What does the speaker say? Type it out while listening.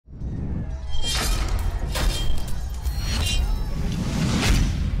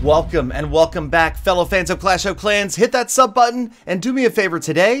Welcome and welcome back, fellow fans of Clash of Clans. Hit that sub button and do me a favor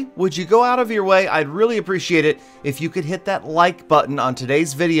today. Would you go out of your way? I'd really appreciate it if you could hit that like button on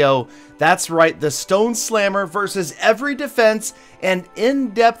today's video. That's right, the Stone Slammer versus every defense and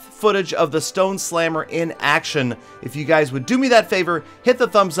in-depth footage of the Stone Slammer in action. If you guys would do me that favor, hit the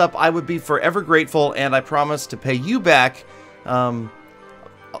thumbs up. I would be forever grateful, and I promise to pay you back.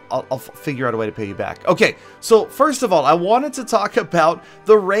 I'll figure out a way to pay you back. Okay, so first of all, I wanted to talk about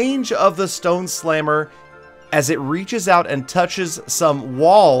the range of the Stone Slammer as it reaches out and touches some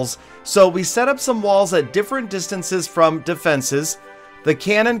walls. So we set up some walls at different distances from defenses. The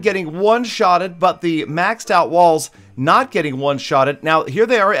cannon getting one-shotted, but the maxed out walls not getting one-shotted. Now, here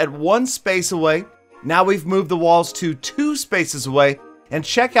they are at one space away. Now we've moved the walls to 2 spaces away. And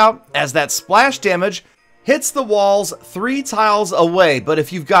check out as that splash damage hits the walls 3 tiles away, but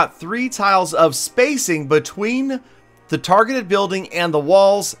if you've got 3 tiles of spacing between the targeted building and the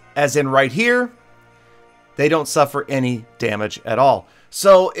walls, as in right here, they don't suffer any damage at all.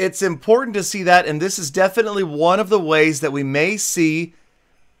 So it's important to see that, and this is definitely one of the ways that we may see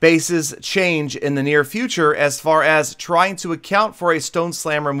bases change in the near future as far as trying to account for a Stone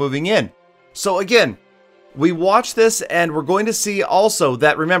Slammer moving in. So again, we watch this and we're going to see also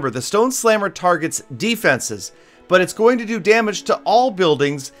that, remember, the Stone Slammer targets defenses, but it's going to do damage to all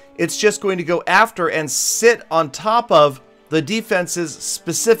buildings. It's just going to go after and sit on top of the defenses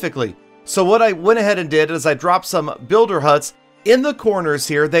specifically. So what I went ahead and did is I dropped some builder huts in the corners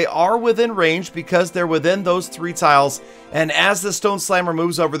here. They are within range because they're within those 3 tiles. And as the Stone Slammer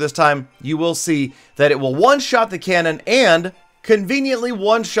moves over this time, you will see that it will one-shot the cannon and conveniently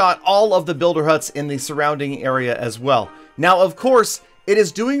one-shot all of the builder huts in the surrounding area as well. Now, of course, it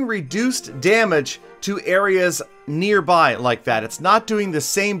is doing reduced damage to areas nearby like that. It's not doing the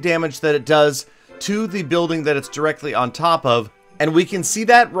same damage that it does to the building that it's directly on top of. And we can see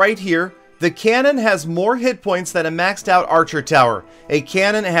that right here. The cannon has more hit points than a maxed out archer tower. A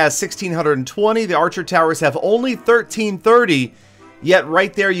cannon has 1620. The archer towers have only 1330. Yet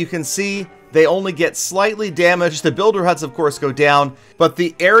right there you can see they only get slightly damaged. The builder huts, of course, go down, but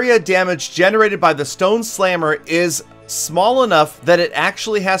the area damage generated by the Stone Slammer is small enough that it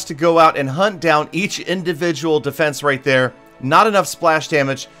actually has to go out and hunt down each individual defense right there. Not enough splash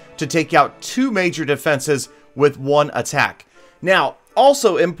damage to take out 2 major defenses with 1 attack. Now,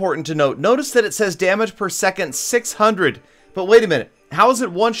 also important to note, notice that it says damage per second 600, but wait a minute. How is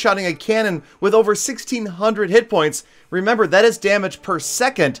it one-shotting a cannon with over 1600 hit points? Remember, that is damage per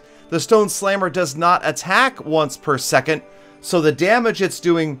second. The Stone Slammer does not attack once per second, so the damage it's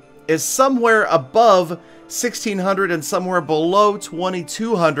doing is somewhere above 1600 and somewhere below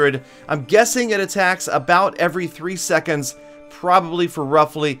 2200. I'm guessing it attacks about every 3 seconds, probably for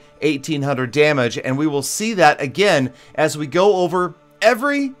roughly 1800 damage, and we will see that again as we go over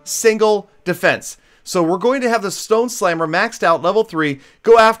every single defense. So we're going to have the Stone Slammer maxed out level 3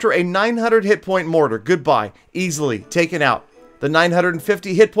 go after a 900 hit point mortar. Goodbye. Easily taken out. The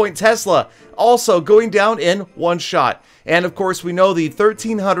 950 hit point Tesla also going down in 1 shot. And of course we know the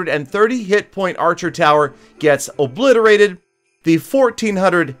 1330 hit point archer tower gets obliterated. The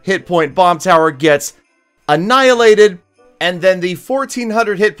 1400 hit point bomb tower gets annihilated. And then the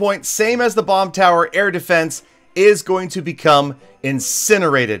 1400 hit point, same as the bomb tower air defense, is going to become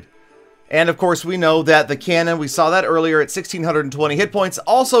incinerated. And of course we know that the cannon, we saw that earlier at 1620 hit points,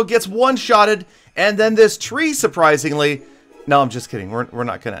 also gets one-shotted. And then this tree, surprisingly, no, I'm just kidding. We're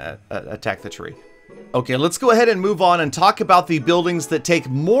not going to attack the tree. Okay, let's go ahead and move on and talk about the buildings that take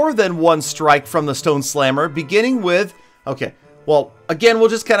more than 1 strike from the Stone Slammer, beginning with, okay, well, again, we'll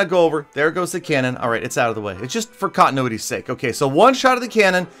just kind of go over. There goes the cannon. All right, it's out of the way. It's just for continuity's sake. Okay, so 1 shot of the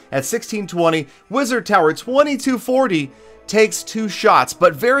cannon at 1620. Wizard Tower, 2240, takes 2 shots,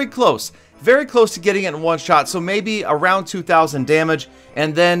 but very close. Very close to getting it in 1 shot, so maybe around 2000 damage.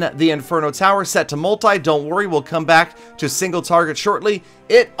 And then the Inferno Tower set to multi. Don't worry, we'll come back to single target shortly.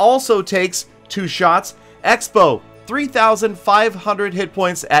 It also takes 2 shots. Expo, 3500 hit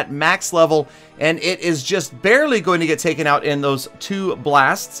points at max level, and it is just barely going to get taken out in those 2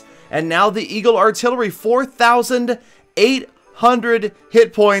 blasts. And now the Eagle Artillery, 4800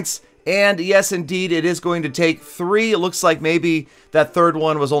 hit points. And yes, indeed, it is going to take 3. It looks like maybe that 3rd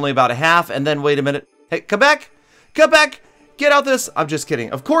one was only about a half. And then, wait a minute. Hey, come back. Come back. Get out this. I'm just kidding.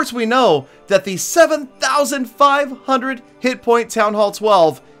 Of course, we know that the 7500 hit point Town Hall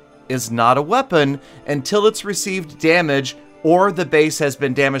 12 is not a weapon until it's received damage or the base has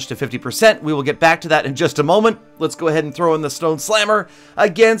been damaged to 50%. We will get back to that in just a moment. Let's go ahead and throw in the Stone Slammer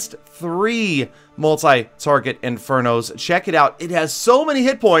against 3 multi-target Infernos. Check it out. It has so many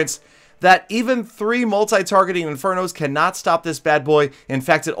hit points that even 3 multi-targeting Infernos cannot stop this bad boy. In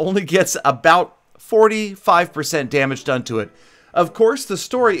fact, it only gets about 45% damage done to it. Of course, the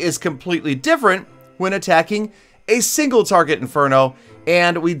story is completely different when attacking a single target Inferno,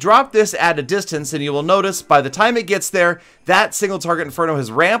 and we drop this at a distance, and you will notice by the time it gets there, that single target Inferno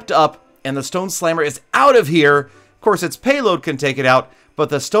has ramped up, and the Stone Slammer is out of here. Of course, its payload can take it out, but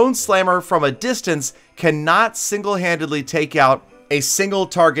the Stone Slammer from a distance cannot single-handedly take out a single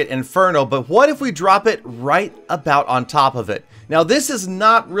target Inferno. But what if we drop it right about on top of it? Now, this is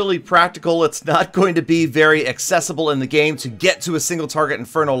not really practical. It's not going to be very accessible in the game to get to a single target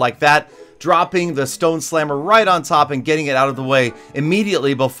Inferno like that, dropping the Stone Slammer right on top and getting it out of the way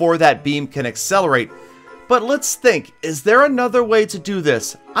immediately before that beam can accelerate. But let's think, is there another way to do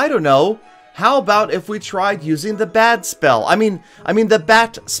this? I don't know. How about if we tried using the bad spell? I mean the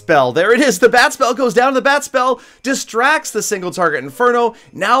bat spell. There it is. The bat spell goes down. The bat spell distracts the single target Inferno.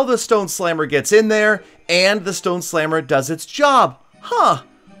 Now the Stone Slammer gets in there, and the Stone Slammer does its job. Huh.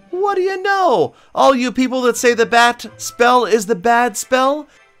 What do you know? All you people that say the bat spell is the bad spell?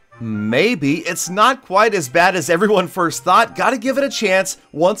 Maybe. It's not quite as bad as everyone first thought. Gotta give it a chance.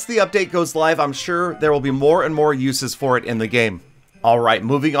 Once the update goes live, I'm sure there will be more and more uses for it in the game. Alright,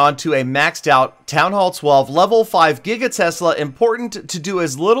 moving on to a maxed out Town Hall 12 level 5 Gigatesla. Important to do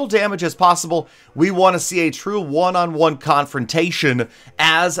as little damage as possible. We want to see a true one-on-one confrontation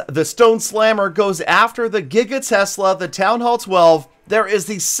as the Stone Slammer goes after the Gigatesla, the Town Hall 12. There is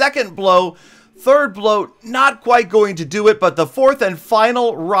the second blow. Third blow, not quite going to do it, but the fourth and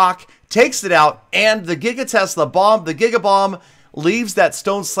final rock takes it out, and the Gigatesla bomb, the Giga Bomb, leaves that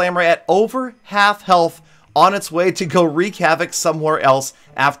Stone Slammer at over half health, on its way to go wreak havoc somewhere else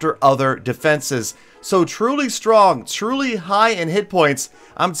after other defenses. So truly strong, truly high in hit points.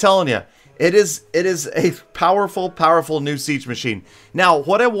 I'm telling you, it is a powerful new siege machine. Now,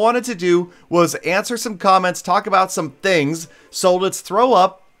 what I wanted to do was answer some comments, talk about some things. So let's throw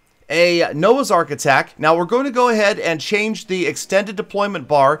up a Noah's Ark attack. Now we're going to go ahead and change the extended deployment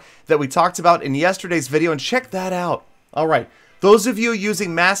bar that we talked about in yesterday's video, and check that out. All right. Those of you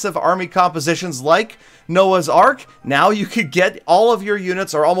using massive army compositions like Noah's Ark, now you could get all of your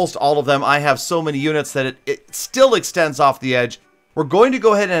units, or almost all of them. I have so many units that it still extends off the edge. We're going to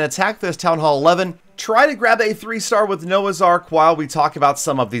go ahead and attack this Town Hall 11. Try to grab a 3-star with Noah's Ark while we talk about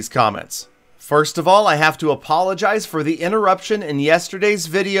some of these comments. First of all, I have to apologize for the interruption in yesterday's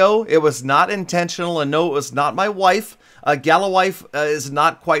video. It was not intentional, and no, it was not my wife. Galawife is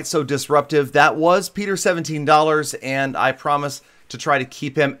not quite so disruptive. That was Peter $17, and I promise to try to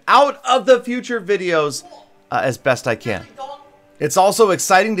keep him out of the future videos as best I can. It's also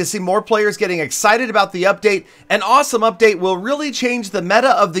exciting to see more players getting excited about the update. An awesome update will really change the meta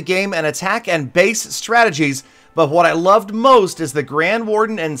of the game and attack and base strategies. But what I loved most is the Grand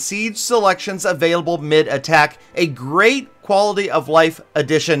Warden and Siege selections available mid-attack. A great quality of life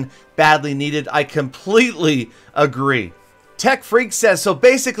addition, badly needed. I completely agree. Tech Freak says, so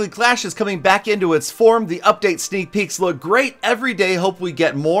basically Clash is coming back into its form. The update sneak peeks look great every day. Hope we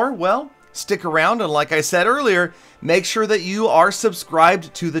get more. Well, stick around, and like I said earlier, make sure that you are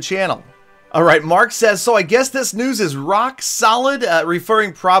subscribed to the channel. All right, Mark says, so I guess this news is rock solid,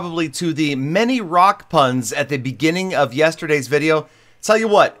 referring probably to the many rock puns at the beginning of yesterday's video. Tell you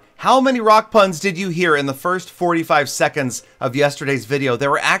what, how many rock puns did you hear in the first 45 seconds of yesterday's video? There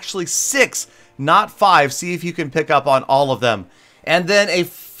were actually 6, not 5. See if you can pick up on all of them. And then a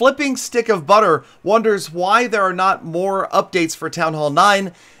flipping stick of butter wonders why there are not more updates for Town Hall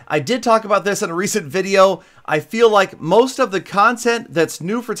 9. I did talk about this in a recent video. I feel like most of the content that's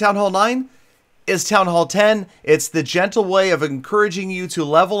new for Town Hall 9 is Town Hall 10. It's the gentle way of encouraging you to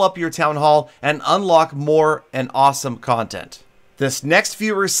level up your Town Hall and unlock more and awesome content. This next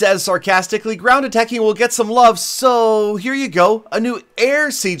viewer says sarcastically, ground attacking will get some love, so here you go. A new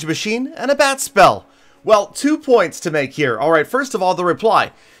air siege machine and a bat spell. Well, 2 points to make here. All right, first of all, the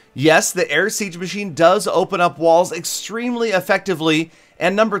reply. Yes, the air siege machine does open up walls extremely effectively.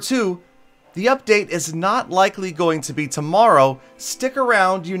 And number 2, the update is not likely going to be tomorrow. Stick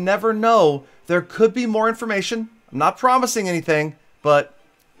around, you never know. There could be more information. I'm not promising anything, but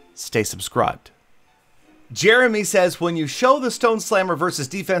stay subscribed. Jeremy says, when you show the Stone Slammer versus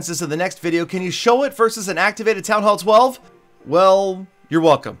defenses in the next video, can you show it versus an activated Town Hall 12? Well, you're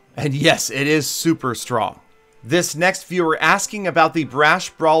welcome. And yes, it is super strong. This next viewer asking about the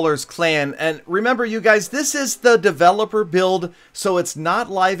Brash Brawlers clan, and remember you guys, this is the developer build, so it's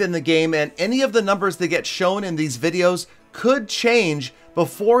not live in the game, and any of the numbers that get shown in these videos could change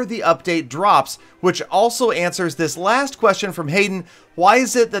before the update drops, which also answers this last question from Hayden. Why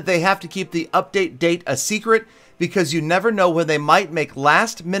is it that they have to keep the update date a secret? because you never know when they might make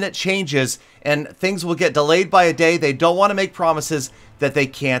last-minute changes and things will get delayed by a day. They don't want to make promises that they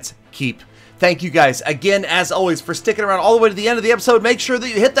can't keep. Thank you guys again, as always, for sticking around all the way to the end of the episode. Make sure that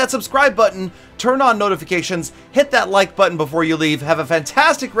you hit that subscribe button, turn on notifications, hit that like button before you leave. Have a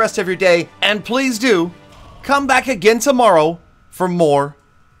fantastic rest of your day, and please do come back again tomorrow for more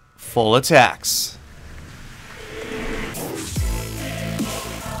Full Attacks.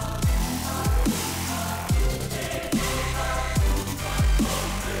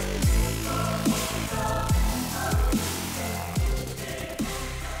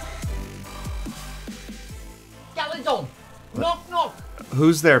 Galadon! Knock, knock!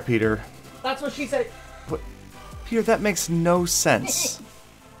 Who's there, Peter? That's what she said. What? Peter, that makes no sense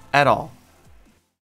at all.